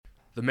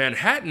The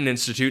Manhattan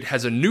Institute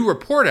has a new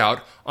report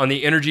out on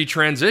the energy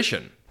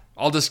transition.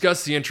 I'll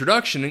discuss the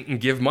introduction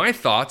and give my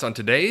thoughts on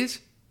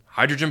today's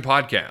Hydrogen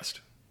Podcast.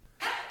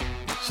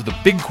 So the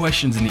big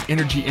questions in the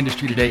energy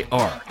industry today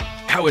are,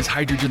 how is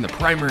hydrogen the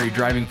primary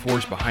driving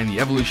force behind the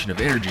evolution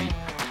of energy?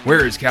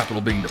 Where is capital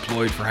being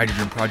deployed for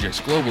hydrogen projects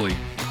globally?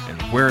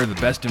 And where are the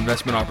best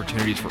investment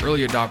opportunities for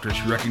early adopters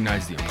who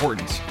recognize the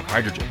importance of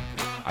hydrogen?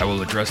 I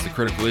will address the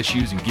critical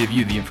issues and give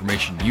you the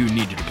information you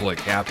need to deploy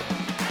capital.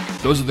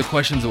 Those are the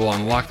questions that will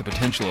unlock the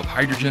potential of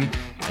hydrogen,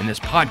 and this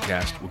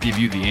podcast will give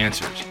you the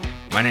answers.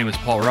 My name is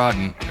Paul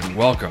Rodden, and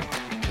welcome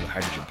to the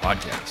Hydrogen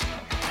Podcast.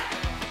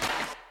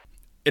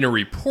 In a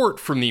report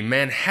from the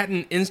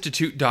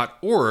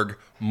ManhattanInstitute.org,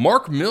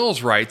 Mark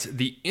Mills writes,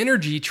 "The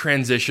Energy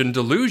Transition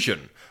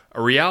Delusion,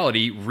 a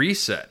Reality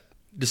Reset."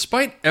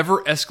 Despite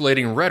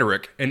ever-escalating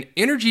rhetoric, an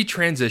energy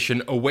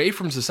transition away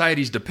from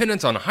society's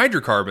dependence on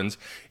hydrocarbons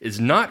is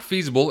not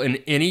feasible in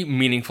any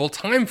meaningful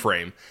time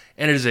frame,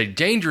 and it is a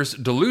dangerous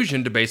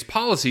delusion to base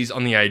policies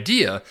on the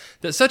idea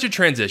that such a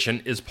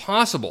transition is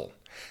possible.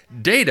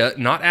 Data,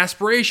 not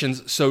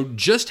aspirations, show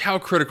just how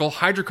critical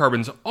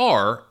hydrocarbons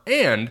are,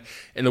 and,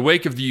 in the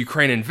wake of the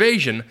Ukraine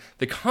invasion,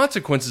 the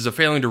consequences of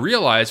failing to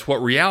realize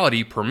what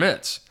reality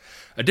permits.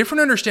 A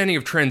different understanding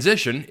of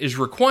transition is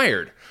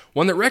required,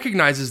 one that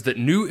recognizes that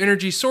new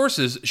energy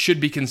sources should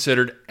be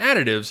considered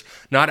additives,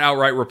 not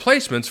outright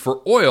replacements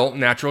for oil,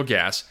 natural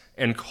gas,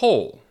 and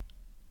coal.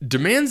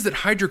 Demands that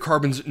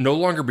hydrocarbons no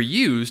longer be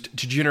used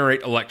to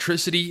generate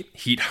electricity,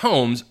 heat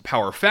homes,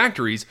 power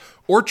factories,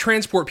 or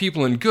transport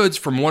people and goods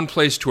from one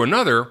place to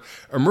another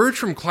emerge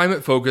from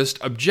climate-focused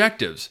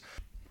objectives.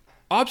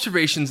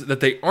 Observations that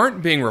they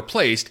aren't being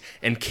replaced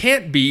and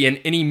can't be in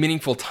any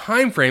meaningful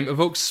time frame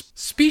evoke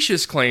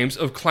specious claims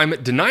of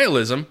climate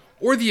denialism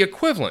or the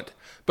equivalent,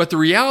 but the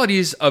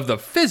realities of the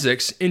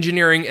physics,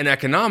 engineering, and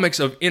economics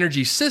of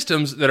energy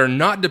systems that are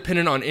not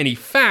dependent on any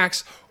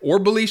facts or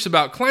beliefs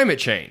about climate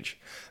change.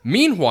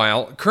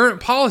 Meanwhile, current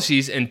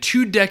policies and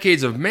 2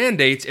 decades of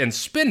mandates and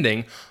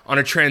spending on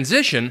a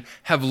transition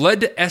have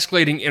led to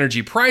escalating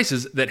energy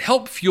prices that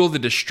help fuel the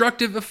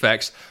destructive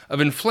effects of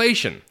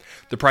inflation.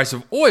 The price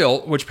of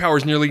oil, which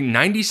powers nearly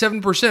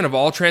 97% of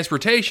all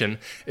transportation,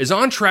 is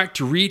on track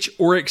to reach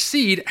or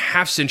exceed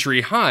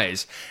half-century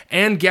highs,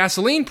 and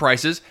gasoline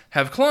prices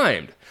have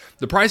climbed.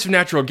 The price of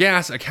natural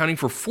gas, accounting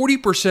for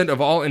 40% of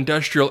all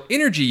industrial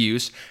energy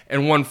use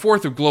and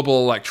 1/4 of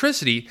global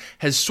electricity,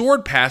 has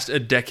soared past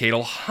a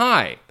decadal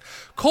high.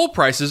 Coal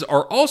prices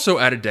are also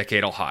at a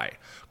decadal high.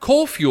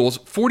 Coal fuels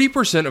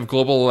 40% of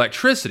global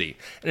electricity,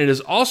 and it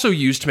is also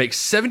used to make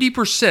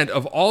 70%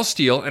 of all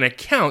steel and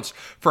accounts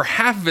for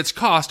half of its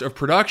cost of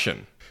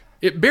production.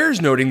 It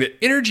bears noting that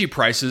energy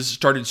prices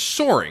started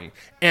soaring,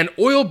 and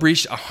oil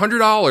breached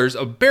 $100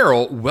 a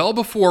barrel well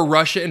before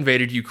Russia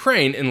invaded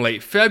Ukraine in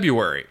late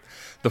February.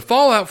 The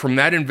fallout from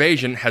that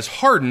invasion has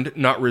hardened,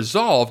 not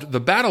resolved, the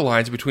battle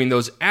lines between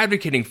those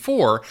advocating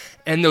for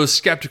and those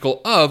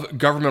skeptical of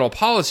governmental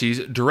policies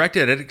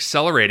directed at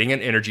accelerating an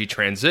energy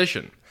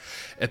transition.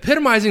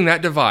 Epitomizing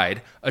that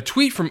divide, a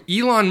tweet from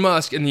Elon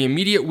Musk in the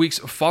immediate weeks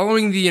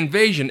following the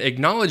invasion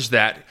acknowledged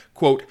that,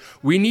 quote,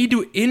 "We need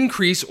to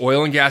increase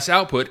oil and gas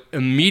output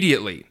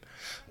immediately."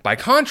 By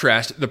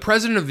contrast, the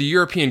president of the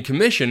European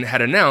Commission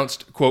had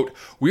announced, quote,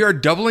 "We are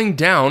doubling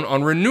down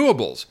on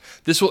renewables.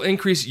 This will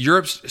increase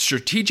Europe's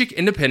strategic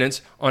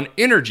independence on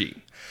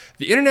energy."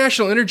 The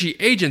International Energy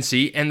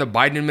Agency and the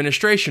Biden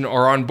administration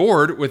are on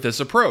board with this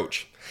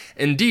approach.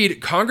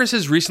 Indeed, Congress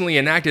has recently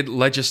enacted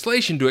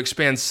legislation to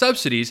expand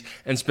subsidies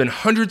and spend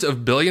hundreds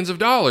of billions of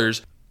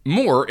dollars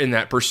more in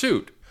that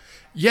pursuit.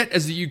 Yet,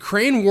 as the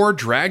Ukraine war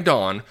dragged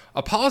on,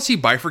 a policy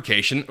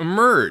bifurcation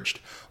emerged.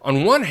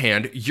 On one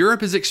hand,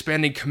 Europe is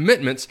expanding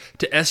commitments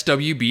to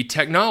SWB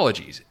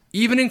technologies,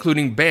 even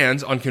including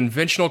bans on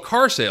conventional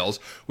car sales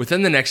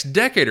within the next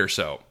decade or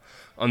so.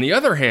 On the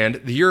other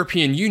hand, the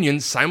European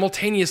Union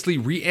simultaneously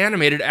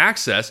reanimated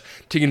access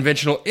to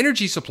conventional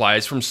energy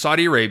supplies from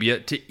Saudi Arabia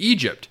to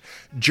Egypt.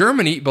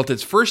 Germany built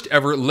its first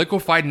ever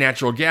liquefied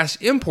natural gas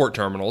import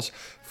terminals.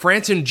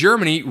 France and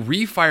Germany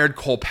refired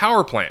coal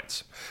power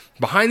plants.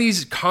 Behind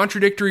these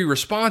contradictory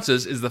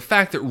responses is the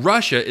fact that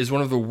Russia is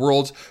one of the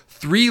world's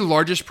 3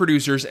 largest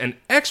producers and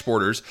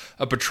exporters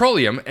of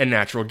petroleum and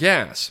natural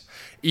gas.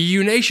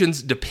 EU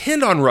nations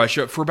depend on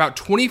Russia for about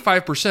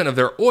 25% of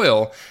their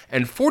oil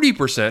and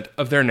 40%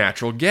 of their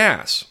natural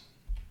gas.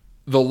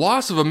 The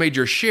loss of a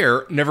major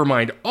share, never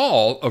mind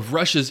all, of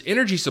Russia's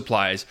energy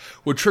supplies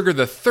would trigger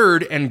the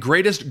third and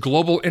greatest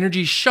global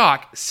energy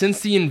shock since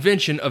the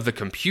invention of the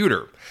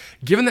computer.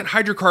 Given that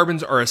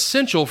hydrocarbons are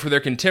essential for their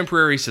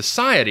contemporary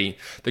society,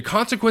 the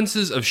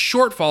consequences of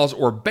shortfalls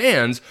or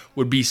bans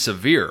would be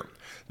severe.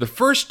 The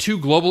first 2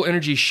 global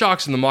energy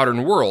shocks in the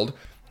modern world,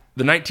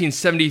 the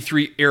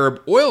 1973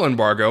 Arab oil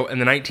embargo and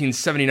the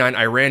 1979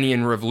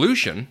 Iranian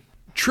Revolution,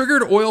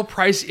 triggered oil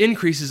price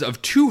increases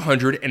of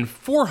 200 and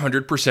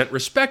 400%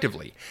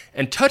 respectively,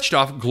 and touched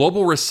off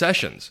global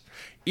recessions.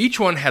 Each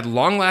one had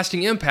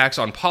long-lasting impacts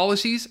on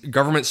policies,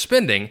 government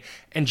spending,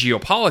 and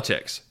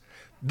geopolitics.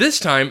 This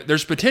time,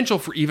 there's potential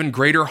for even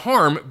greater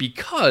harm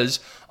because,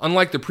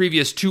 unlike the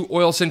previous two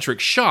oil-centric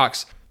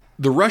shocks,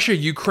 the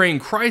Russia-Ukraine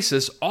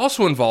crisis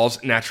also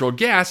involves natural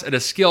gas at a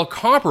scale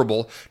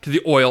comparable to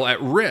the oil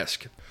at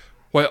risk.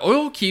 While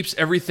oil keeps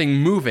everything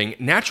moving,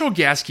 natural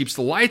gas keeps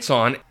the lights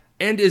on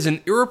and is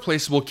an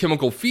irreplaceable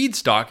chemical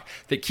feedstock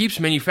that keeps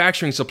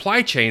manufacturing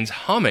supply chains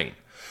humming.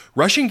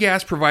 Russian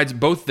gas provides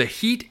both the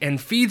heat and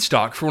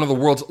feedstock for one of the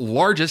world's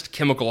largest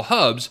chemical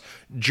hubs,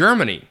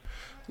 Germany.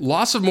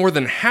 Loss of more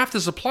than half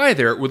the supply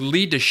there would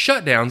lead to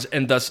shutdowns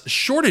and thus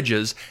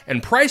shortages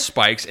and price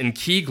spikes in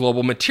key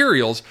global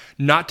materials,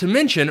 not to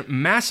mention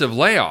massive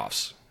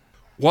layoffs.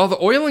 While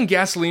the oil and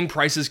gasoline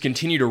prices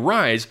continue to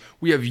rise,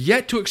 we have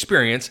yet to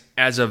experience,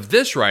 as of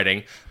this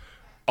writing,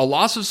 a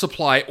loss of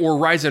supply or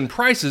rise in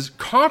prices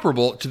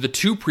comparable to the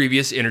two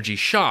previous energy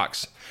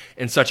shocks.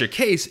 In such a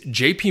case,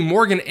 JP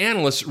Morgan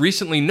analysts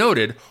recently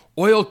noted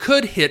oil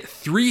could hit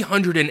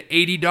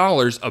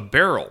 $380 a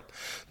barrel.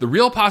 The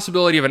real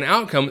possibility of an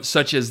outcome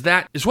such as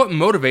that is what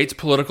motivates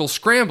political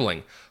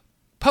scrambling,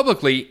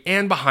 publicly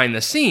and behind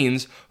the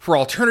scenes, for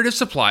alternative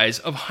supplies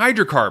of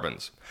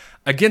hydrocarbons.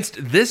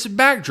 Against this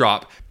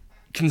backdrop,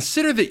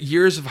 consider that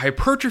years of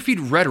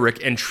hypertrophied rhetoric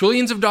and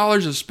trillions of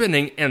dollars of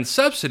spending and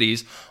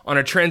subsidies on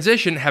a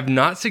transition have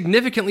not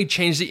significantly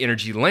changed the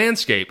energy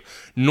landscape,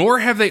 nor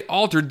have they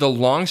altered the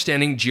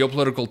long-standing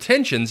geopolitical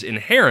tensions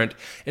inherent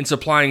in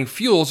supplying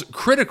fuels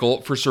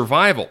critical for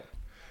survival.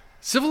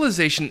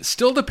 Civilization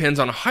still depends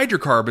on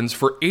hydrocarbons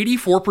for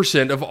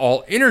 84% of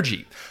all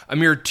energy, a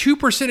mere 2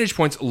 percentage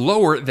points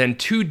lower than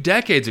 2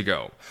 decades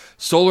ago.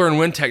 Solar and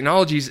wind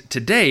technologies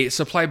today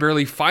supply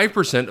barely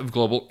 5% of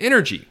global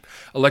energy.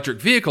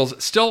 Electric vehicles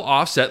still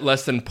offset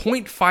less than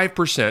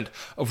 0.5%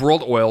 of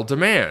world oil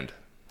demand.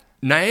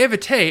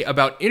 Naivete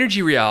about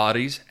energy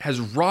realities has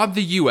robbed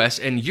the US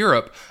and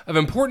Europe of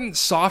important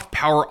soft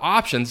power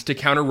options to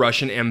counter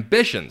Russian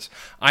ambitions,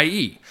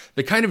 i.e.,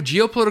 the kind of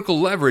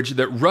geopolitical leverage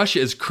that Russia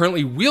is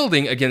currently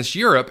wielding against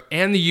Europe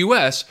and the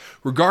US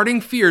regarding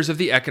fears of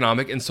the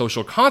economic and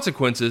social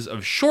consequences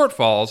of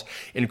shortfalls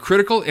in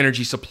critical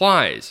energy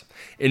supplies.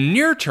 In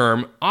near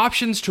term,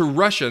 options to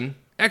Russian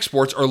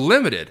exports are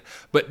limited,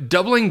 but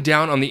doubling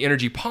down on the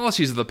energy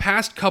policies of the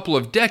past couple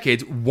of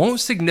decades won't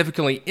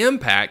significantly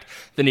impact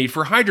the need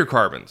for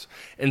hydrocarbons.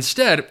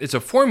 Instead, it's a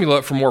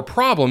formula for more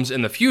problems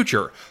in the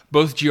future,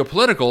 both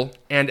geopolitical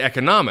and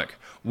economic.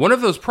 One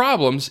of those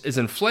problems is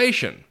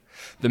inflation.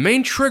 The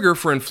main trigger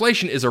for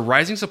inflation is a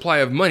rising supply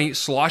of money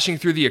sloshing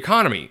through the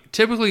economy,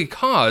 typically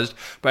caused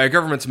by a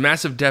government's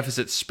massive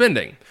deficit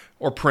spending,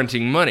 or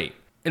printing money.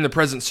 In the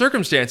present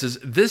circumstances,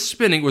 this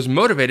spending was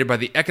motivated by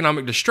the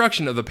economic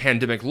destruction of the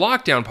pandemic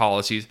lockdown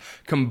policies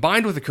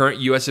combined with the current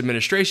U.S.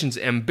 administration's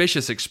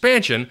ambitious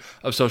expansion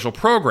of social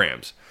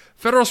programs.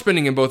 Federal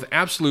spending in both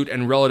absolute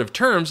and relative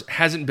terms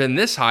hasn't been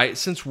this high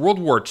since World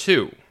War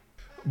II.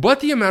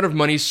 But the amount of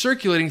money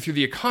circulating through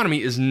the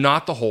economy is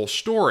not the whole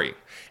story.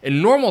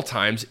 In normal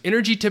times,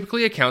 energy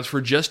typically accounts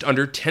for just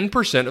under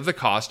 10% of the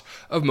cost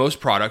of most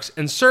products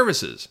and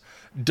services.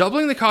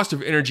 Doubling the cost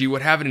of energy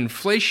would have an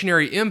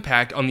inflationary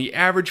impact on the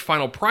average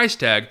final price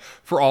tag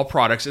for all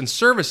products and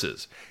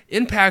services.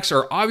 Impacts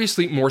are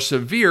obviously more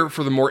severe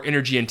for the more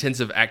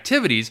energy-intensive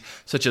activities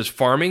such as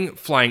farming,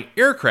 flying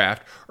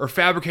aircraft, or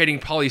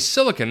fabricating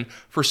polysilicon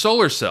for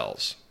solar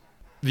cells.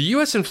 The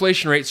U.S.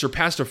 inflation rate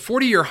surpassed a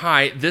 40-year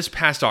high this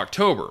past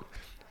October.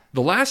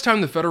 The last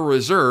time the Federal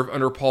Reserve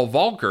under Paul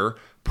Volcker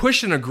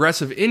pushed an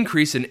aggressive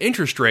increase in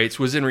interest rates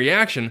was in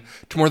reaction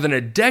to more than a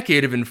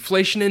decade of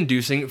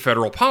inflation-inducing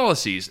federal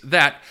policies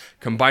that,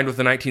 combined with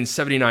the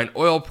 1979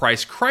 oil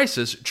price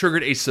crisis,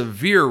 triggered a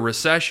severe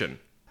recession.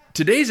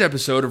 Today's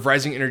episode of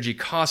Rising Energy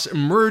Costs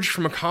emerged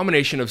from a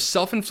combination of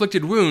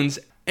self-inflicted wounds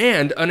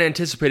and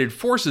unanticipated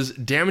forces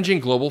damaging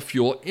global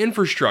fuel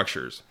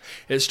infrastructures.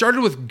 It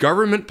started with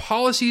government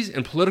policies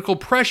and political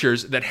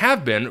pressures that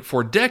have been,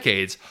 for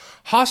decades,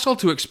 hostile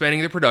to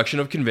expanding the production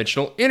of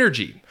conventional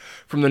energy.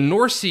 From the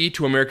North Sea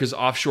to America's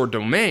offshore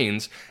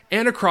domains,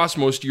 and across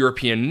most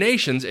European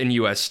nations and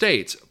U.S.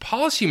 states,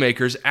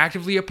 policymakers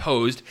actively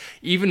opposed,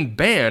 even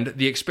banned,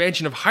 the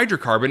expansion of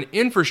hydrocarbon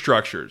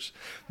infrastructures.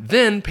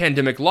 Then,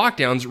 pandemic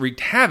lockdowns wreaked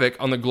havoc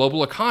on the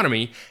global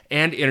economy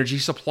and energy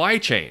supply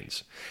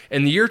chains.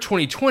 And the year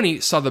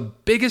 2020 saw the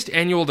biggest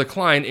annual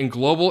decline in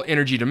global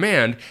energy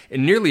demand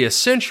in nearly a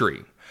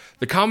century.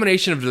 The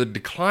combination of the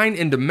decline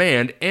in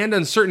demand and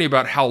uncertainty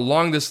about how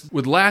long this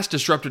would last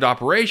disrupted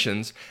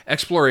operations,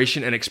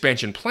 exploration and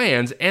expansion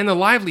plans, and the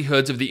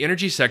livelihoods of the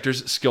energy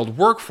sector's skilled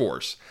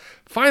workforce.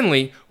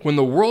 Finally, when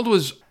the world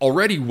was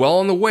already well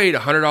on the way to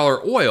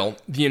 $100 oil,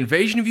 the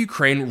invasion of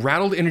Ukraine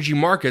rattled energy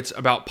markets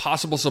about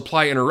possible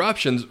supply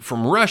interruptions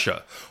from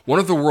Russia, one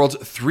of the world's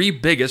 3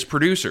 biggest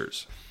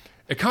producers.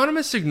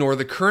 Economists ignore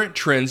the current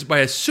trends by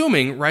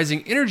assuming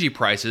rising energy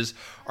prices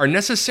are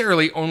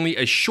necessarily only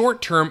a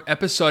short-term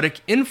episodic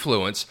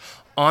influence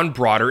on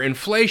broader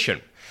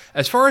inflation.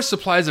 As far as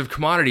supplies of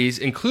commodities,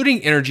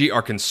 including energy,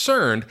 are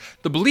concerned,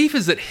 the belief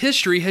is that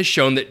history has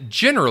shown that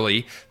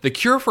generally the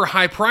cure for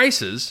high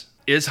prices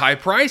is high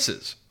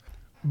prices.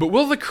 But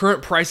will the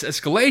current price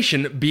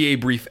escalation be a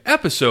brief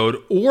episode,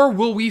 or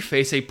will we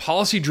face a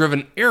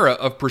policy-driven era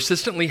of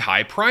persistently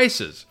high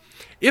prices?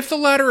 If the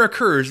latter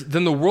occurs,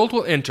 then the world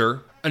will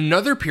enter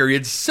another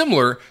period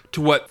similar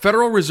to what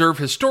Federal Reserve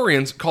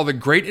historians call the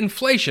Great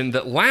Inflation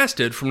that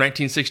lasted from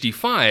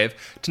 1965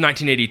 to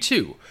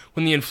 1982,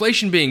 when the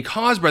inflation being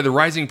caused by the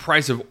rising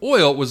price of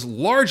oil was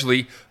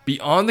largely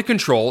beyond the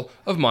control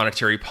of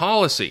monetary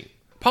policy.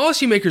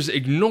 Policymakers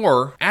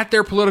ignore, at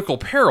their political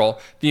peril,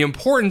 the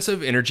importance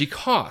of energy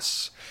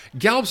costs.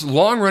 Gallup's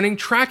long-running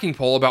tracking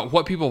poll about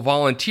what people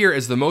volunteer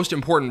as the most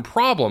important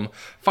problem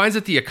finds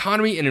that the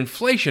economy and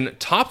inflation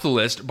top the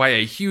list by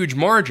a huge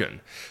margin.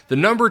 The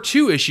number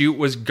 2 issue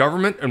was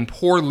government and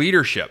poor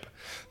leadership.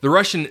 The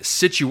Russian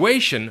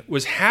situation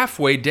was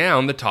halfway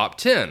down the top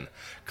 10.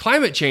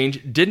 Climate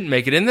change didn't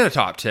make it in the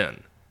top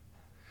 10.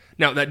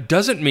 Now, that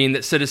doesn't mean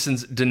that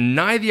citizens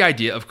deny the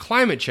idea of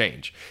climate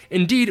change.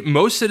 Indeed,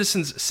 most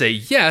citizens say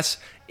yes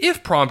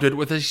if prompted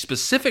with a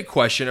specific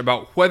question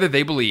about whether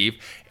they believe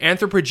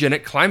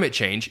anthropogenic climate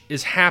change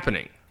is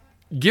happening.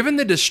 Given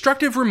the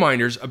destructive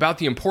reminders about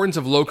the importance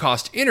of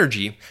low-cost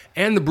energy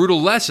and the brutal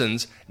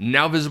lessons,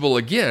 now visible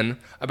again,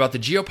 about the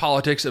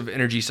geopolitics of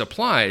energy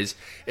supplies,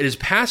 it is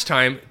past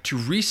time to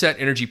reset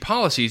energy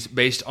policies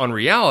based on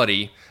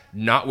reality,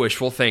 not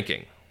wishful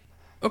thinking.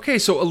 Okay,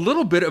 so a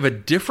little bit of a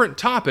different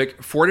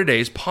topic for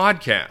today's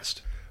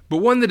podcast,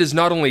 but one that is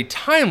not only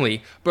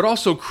timely, but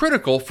also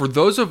critical for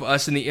those of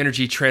us in the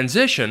energy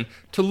transition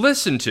to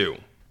listen to,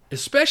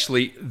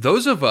 especially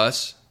those of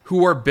us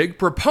who are big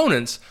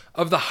proponents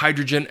of the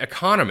hydrogen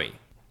economy,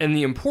 and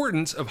the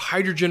importance of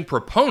hydrogen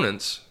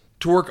proponents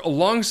to work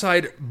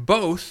alongside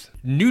both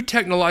new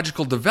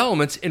technological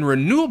developments in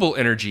renewable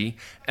energy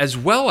as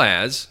well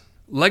as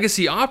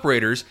legacy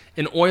operators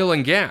in oil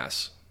and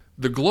gas.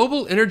 The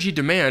global energy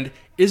demand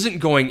isn't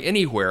going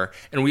anywhere,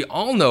 and we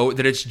all know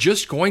that it's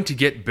just going to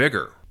get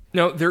bigger.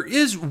 Now, there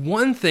is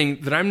one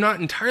thing that I'm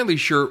not entirely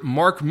sure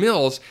Mark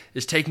Mills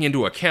is taking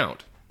into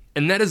account,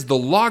 and that is the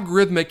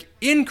logarithmic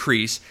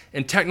increase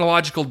in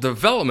technological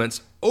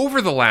developments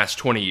over the last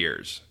 20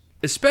 years,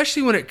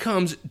 especially when it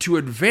comes to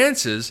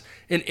advances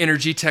in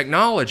energy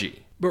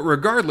technology. But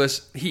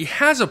regardless, he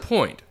has a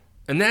point,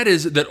 and that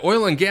is that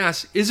oil and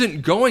gas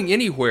isn't going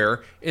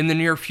anywhere in the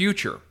near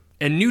future,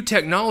 and new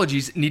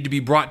technologies need to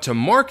be brought to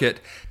market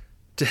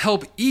to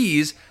help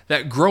ease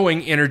that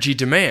growing energy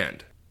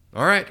demand.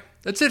 All right,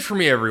 that's it for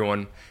me,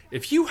 everyone.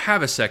 If you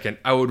have a second,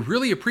 I would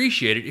really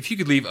appreciate it if you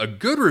could leave a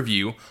good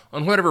review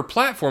on whatever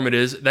platform it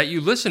is that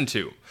you listen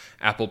to.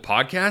 Apple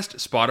Podcast,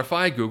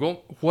 Spotify,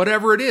 Google,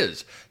 whatever it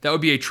is. That would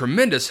be a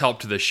tremendous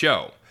help to the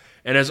show.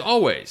 And as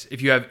always,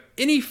 if you have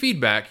any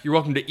feedback, you're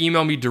welcome to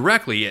email me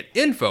directly at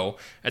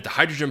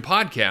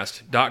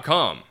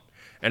info@thehydrogenpodcast.com.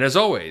 And as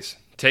always,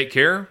 take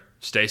care,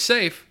 stay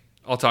safe.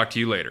 I'll talk to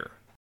you later.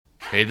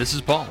 Hey, this is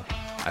Paul.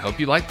 I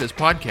hope you liked this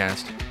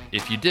podcast.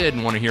 If you did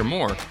and want to hear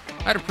more,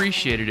 I'd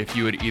appreciate it if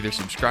you would either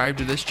subscribe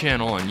to this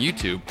channel on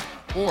YouTube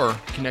or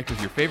connect with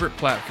your favorite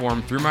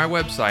platform through my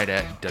website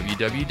at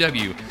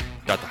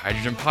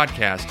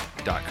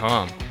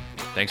www.thehydrogenpodcast.com.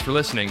 Thanks for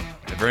listening.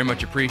 I very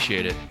much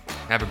appreciate it.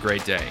 Have a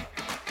great day.